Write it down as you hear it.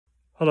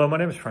Hello, my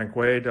name is Frank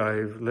Wade. I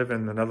live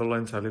in the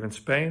Netherlands, I live in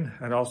Spain,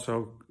 and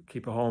also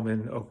keep a home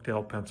in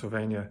Oakdale,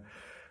 Pennsylvania.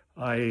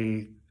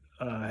 I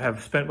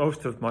have spent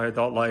most of my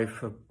adult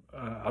life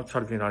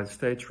outside of the United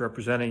States,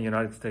 representing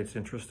United States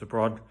interests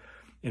abroad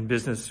in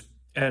business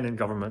and in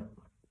government.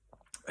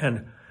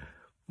 And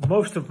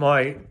most of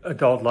my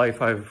adult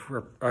life,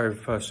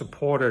 I've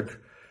supported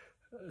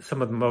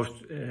some of the most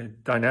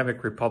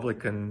dynamic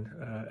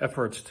Republican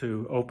efforts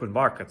to open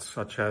markets,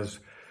 such as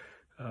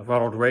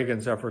Ronald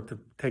Reagan's effort to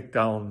take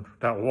down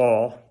that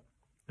wall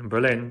in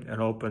Berlin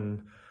and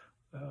open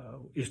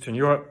Eastern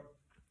Europe,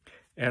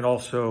 and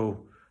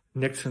also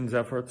Nixon's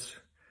efforts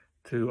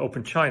to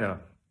open China.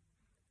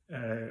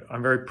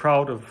 I'm very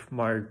proud of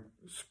my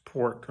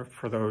support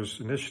for those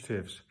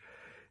initiatives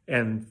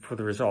and for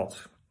the results.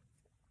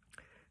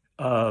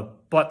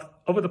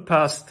 But over the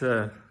past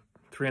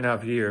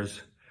 3.5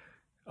 years,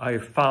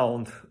 I've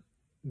found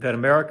that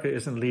America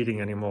isn't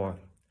leading anymore.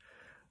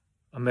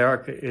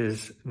 America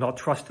is not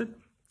trusted.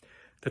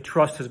 The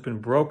trust has been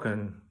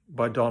broken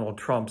by Donald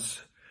Trump's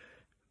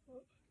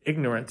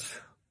ignorance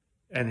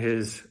and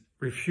his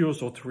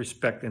refusal to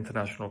respect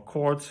international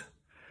accords,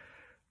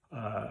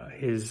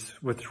 his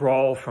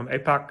withdrawal from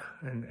APAC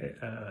and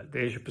the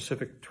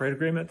Asia-Pacific Trade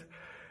Agreement,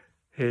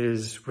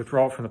 his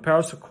withdrawal from the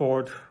Paris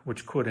Accord,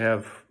 which could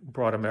have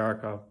brought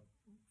America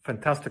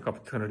fantastic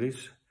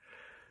opportunities,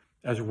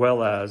 as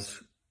well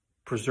as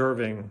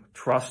preserving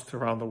trust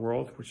around the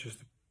world, which is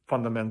the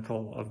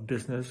fundamental of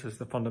business, is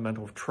the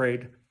fundamental of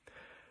trade.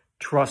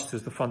 Trust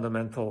is the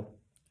fundamental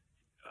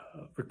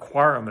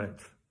requirement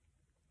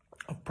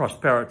of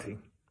prosperity.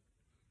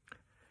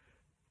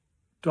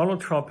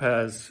 Donald Trump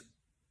has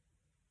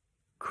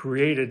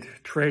created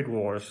trade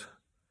wars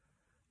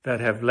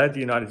that have led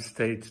the United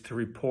States to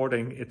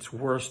reporting its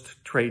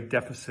worst trade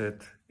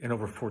deficit in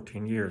over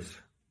 14 years.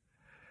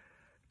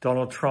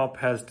 Donald Trump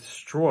has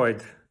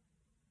destroyed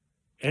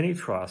any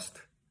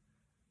trust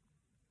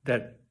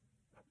that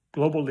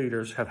global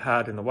leaders have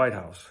had in the White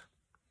House,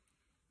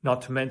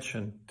 not to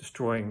mention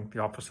destroying the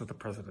office of the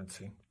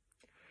presidency.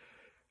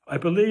 I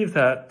believe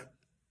that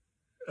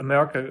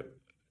America's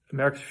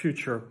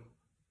future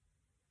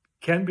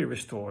can be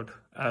restored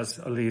as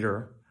a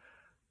leader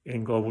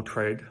in global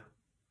trade,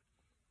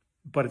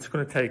 but it's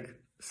going to take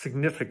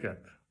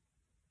significant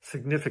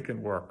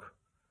work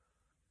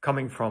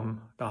coming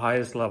from the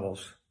highest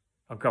levels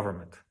of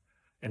government.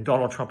 And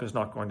Donald Trump is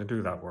not going to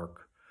do that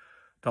work.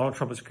 Donald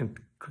Trump is going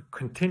to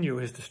continue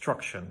his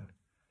destruction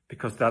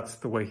because that's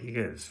the way he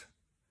is.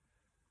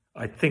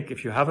 I think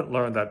if you haven't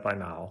learned that by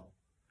now,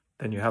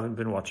 then you haven't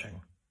been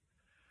watching.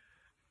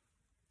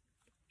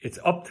 It's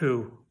up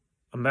to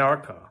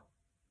America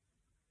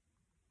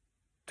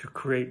to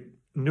create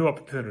new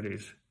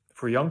opportunities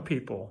for young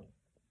people,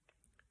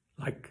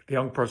 like the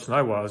young person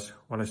I was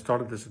when I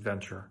started this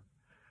adventure,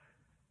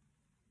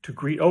 to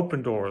greet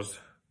open doors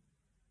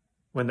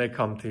when they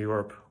come to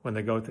Europe, when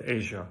they go to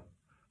Asia,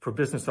 for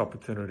business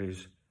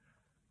opportunities,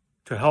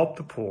 to help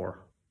the poor,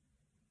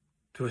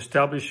 to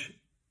establish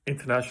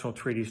international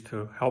treaties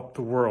to help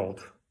the world,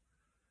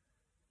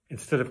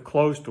 instead of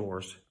closed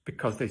doors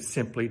because they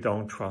simply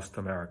don't trust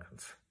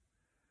Americans.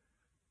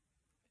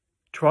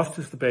 Trust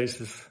is the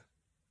basis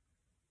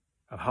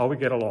of how we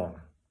get along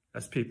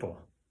as people,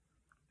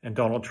 and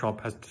Donald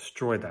Trump has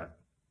destroyed that.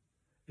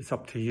 It's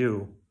up to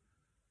you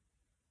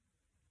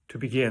to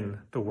begin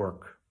the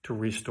work to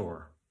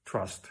restore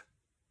trust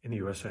in the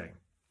USA.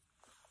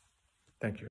 Thank you.